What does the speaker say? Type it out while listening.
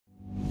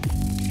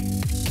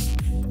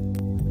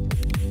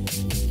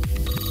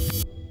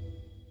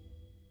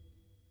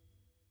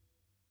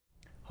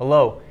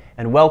Hello,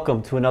 and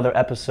welcome to another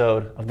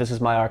episode of This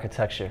Is My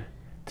Architecture.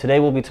 Today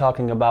we'll be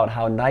talking about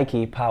how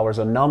Nike powers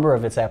a number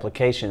of its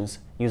applications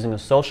using a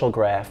social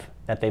graph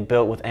that they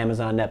built with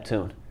Amazon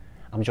Neptune.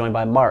 I'm joined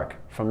by Mark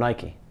from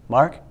Nike.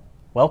 Mark,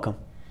 welcome.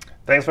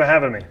 Thanks for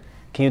having me.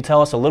 Can you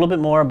tell us a little bit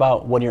more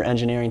about what your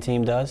engineering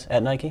team does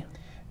at Nike?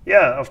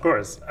 Yeah, of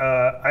course.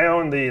 I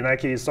own the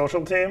Nike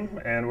social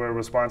team, and we're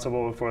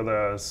responsible for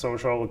the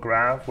social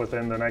graph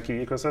within the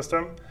Nike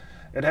ecosystem.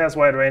 It has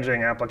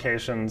wide-ranging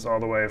applications all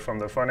the way from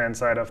the front-end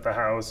side of the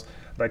house,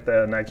 like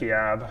the Nike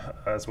app,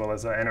 as well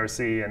as the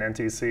NRC and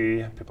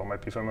NTC. People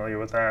might be familiar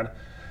with that,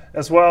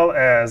 as well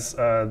as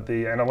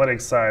the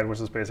analytics side,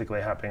 which is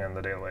basically happening in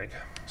the data lake.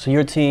 So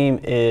your team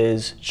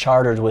is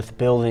chartered with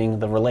building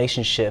the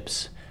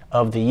relationships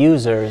of the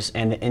users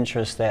and the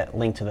interests that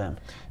link to them.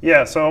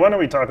 Yeah, so why don't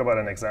we talk about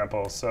an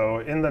example? So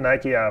in the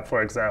Nike app,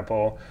 for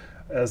example,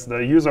 as the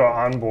user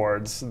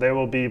onboards, they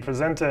will be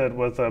presented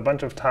with a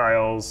bunch of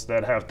tiles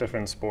that have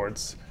different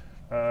sports.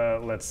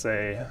 Let's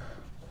say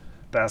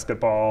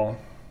basketball,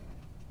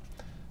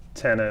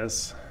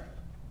 tennis.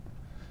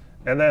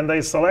 And then they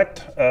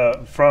select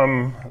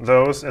from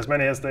those as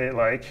many as they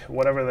like,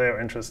 whatever they're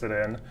interested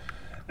in.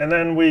 And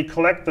then we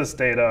collect this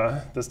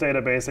data. This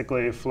data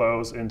basically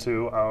flows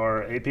into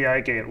our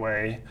API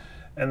gateway.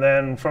 And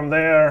then from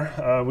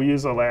there, we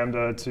use a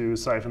Lambda to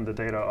siphon the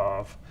data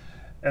off.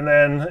 And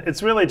then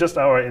it's really just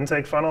our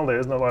intake funnel. There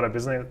isn't a lot of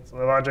business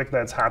logic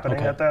that's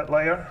happening at that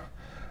layer.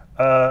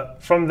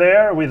 From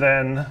there, we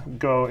then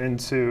go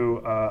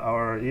into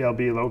our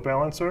ELB load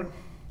balancer.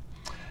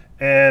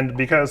 And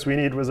because we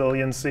need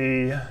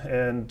resiliency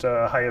and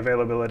high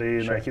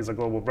availability, Sure. Nike's a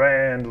global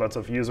brand, lots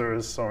of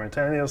users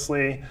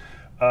simultaneously,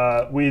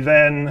 we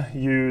then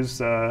use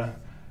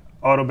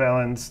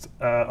autoscaled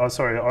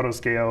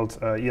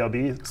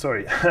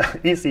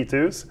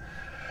EC2s.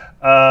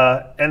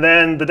 And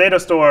then the data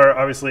store,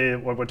 obviously,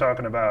 what we're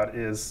talking about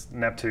is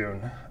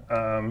Neptune.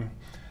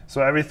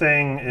 So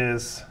everything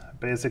is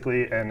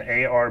basically an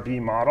A-R-B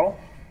model,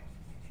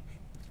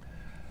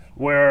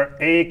 where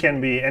A can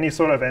be any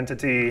sort of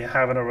entity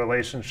having a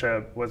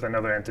relationship with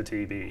another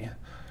entity B.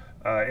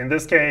 In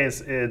this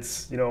case,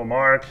 it's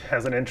Mark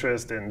has an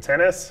interest in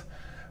tennis,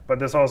 but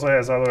this also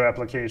has other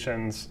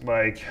applications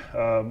like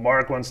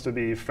Mark wants to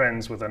be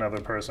friends with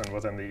another person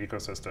within the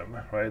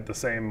ecosystem, right? The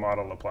same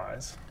model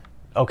applies.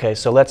 Okay,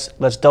 so let's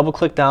double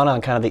click down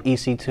on kind of the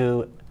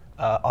EC2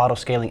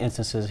 auto-scaling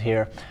instances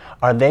here.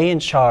 Are they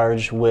in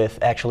charge with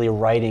actually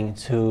writing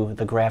to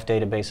the graph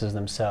databases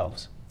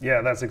themselves?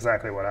 Yeah, that's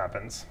exactly what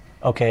happens.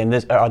 Okay,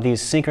 and are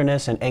these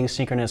synchronous and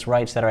asynchronous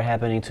writes that are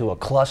happening to a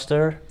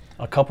cluster,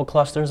 a couple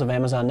clusters of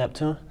Amazon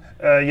Neptune?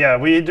 Yeah,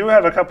 we do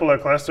have a couple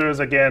of clusters,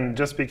 again,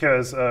 just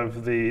because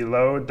of the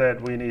load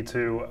that we need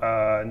to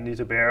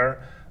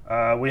bear.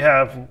 We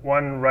have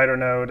one writer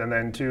node and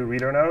then two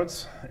reader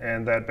nodes,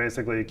 and that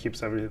basically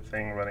keeps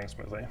everything running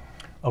smoothly.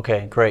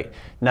 Okay, great.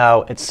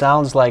 Now, it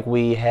sounds like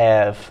we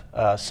have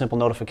a simple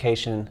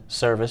notification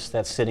service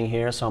that's sitting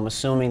here, so I'm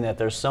assuming that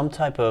there's some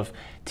type of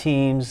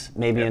teams,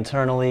 maybe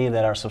internally,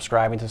 that are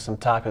subscribing to some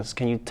topics.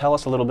 Can you tell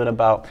us a little bit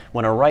about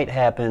when a write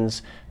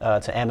happens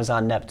to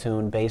Amazon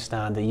Neptune based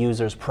on the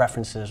user's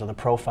preferences or the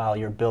profile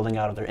you're building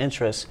out of their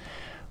interests,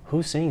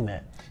 who's seeing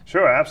that?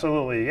 Sure,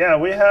 absolutely. Yeah,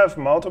 we have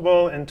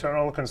multiple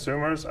internal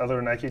consumers,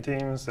 other Nike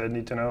teams that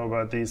need to know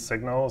about these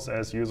signals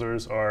as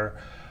users are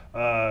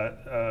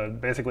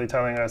basically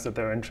telling us that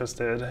they're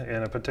interested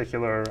in a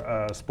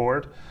particular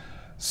sport.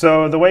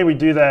 So the way we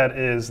do that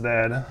is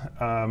that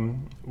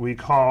we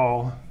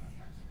call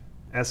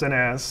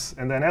SNS,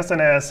 and then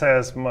SNS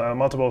has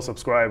multiple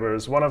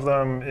subscribers. One of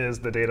them is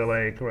the data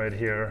lake right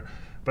here,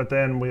 but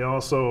then we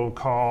also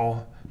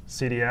call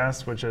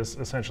CDS, which is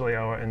essentially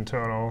our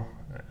internal,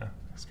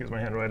 excuse my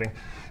handwriting,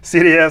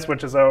 CDS,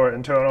 which is our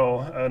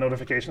internal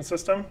notification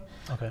system,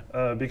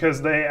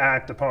 because they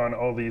act upon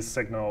all these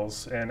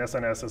signals, and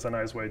SNS is a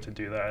nice way to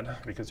do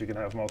that because you can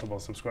have multiple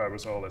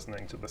subscribers all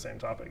listening to the same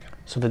topic.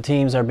 So the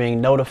teams are being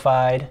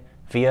notified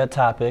via a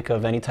topic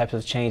of any types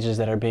of changes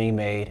that are being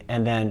made,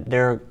 and then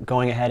they're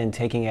going ahead and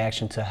taking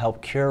action to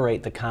help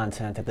curate the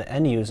content that the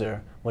end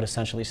user would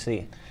essentially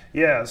see.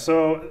 Yeah,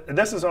 so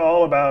this is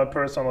all about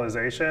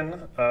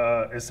personalization.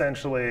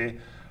 Essentially,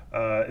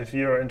 if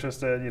you're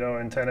interested,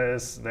 in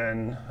tennis,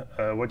 then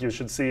what you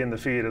should see in the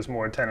feed is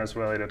more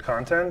tennis-related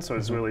content, so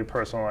it's really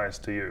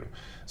personalized to you.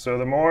 So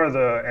the more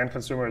the end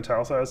consumer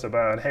tells us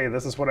about, hey,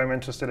 this is what I'm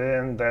interested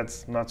in,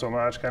 that's not so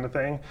much kind of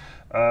thing,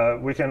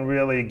 we can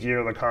really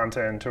gear the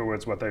content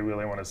towards what they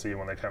really want to see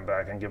when they come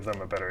back and give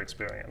them a better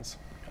experience.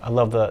 I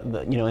love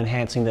the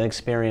enhancing the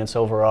experience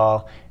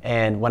overall.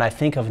 And when I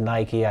think of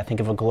Nike, I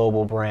think of a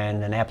global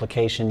brand and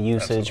application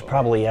usage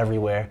probably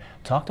everywhere.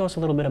 Talk to us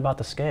a little bit about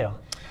the scale.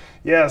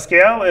 Yeah,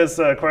 scale is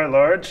quite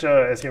large.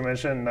 As you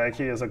mentioned,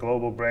 Nike is a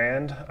global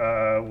brand.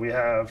 We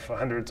have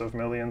hundreds of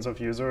millions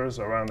of users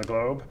around the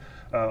globe,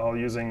 all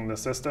using the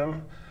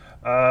system.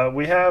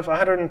 We have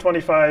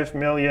 125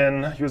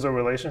 million user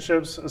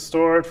relationships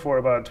stored for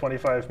about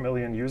 25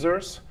 million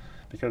users,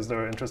 because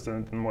they're interested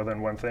in more than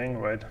one thing,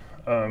 right?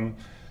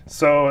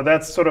 So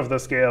that's sort of the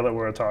scale that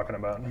we're talking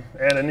about.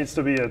 And it needs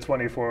to be a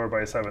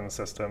 24/7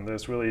 system.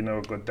 There's really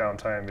no good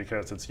downtime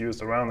because it's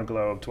used around the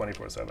globe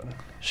 24/7.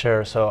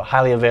 Sure, so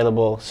highly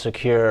available,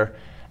 secure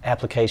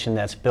application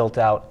that's built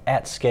out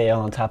at scale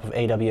on top of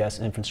AWS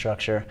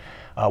infrastructure.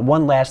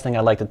 One last thing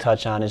I'd like to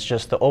touch on is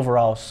just the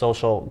overall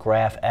social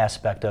graph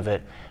aspect of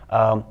it.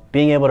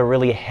 Being able to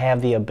really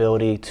have the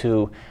ability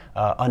to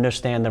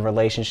understand the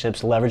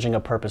relationships, leveraging a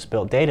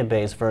purpose-built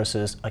database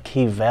versus a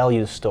key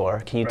value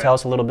store. Can you tell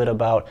us a little bit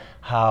about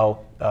how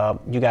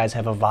you guys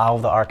have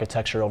evolved the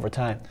architecture over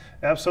time?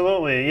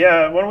 Absolutely,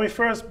 yeah. When we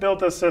first built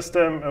the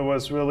system, it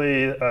was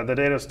really the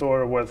data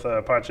store with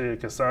Apache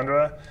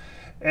Cassandra.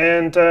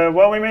 And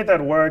while we made that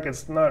work,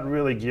 it's not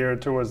really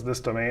geared towards this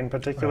domain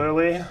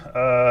particularly.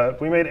 Right.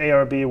 We made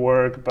ARB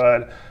work,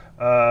 but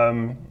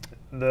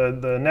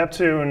the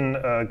Neptune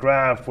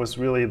graph was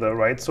really the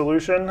right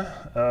solution.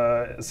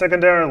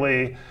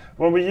 Secondarily,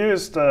 when we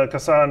used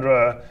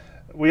Cassandra,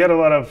 we had a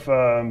lot of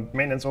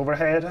maintenance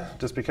overhead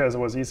just because it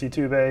was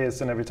EC2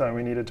 based, and every time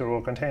we needed to roll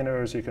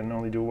containers, you can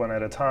only do one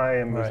at a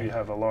time. Right. If you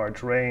have a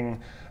large ring,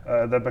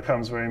 that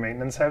becomes very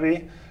maintenance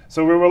heavy.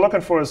 So we were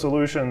looking for a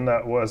solution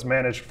that was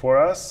managed for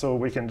us so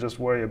we can just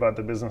worry about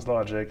the business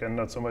logic and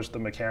not so much the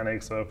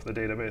mechanics of the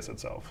database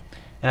itself.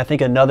 And I think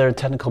another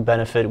technical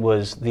benefit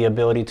was the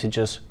ability to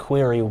just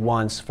query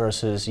once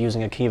versus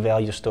using a key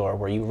value store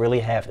where you really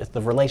have,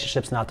 the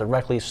relationship's not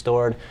directly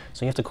stored,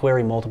 so you have to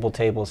query multiple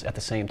tables at the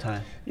same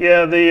time.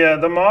 Yeah,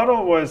 the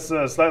model was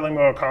slightly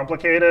more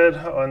complicated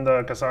on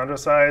the Cassandra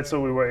side, so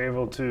we were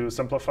able to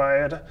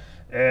simplify it.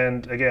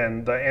 And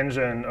again, the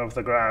engine of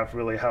the graph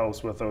really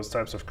helps with those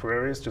types of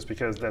queries just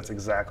because that's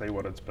exactly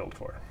what it's built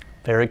for.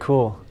 Very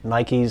cool.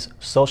 Nike's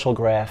social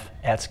graph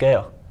at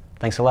scale.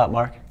 Thanks a lot,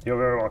 Mark. You're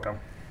very welcome.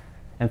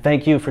 And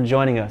thank you for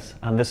joining us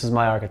on This Is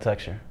My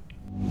Architecture.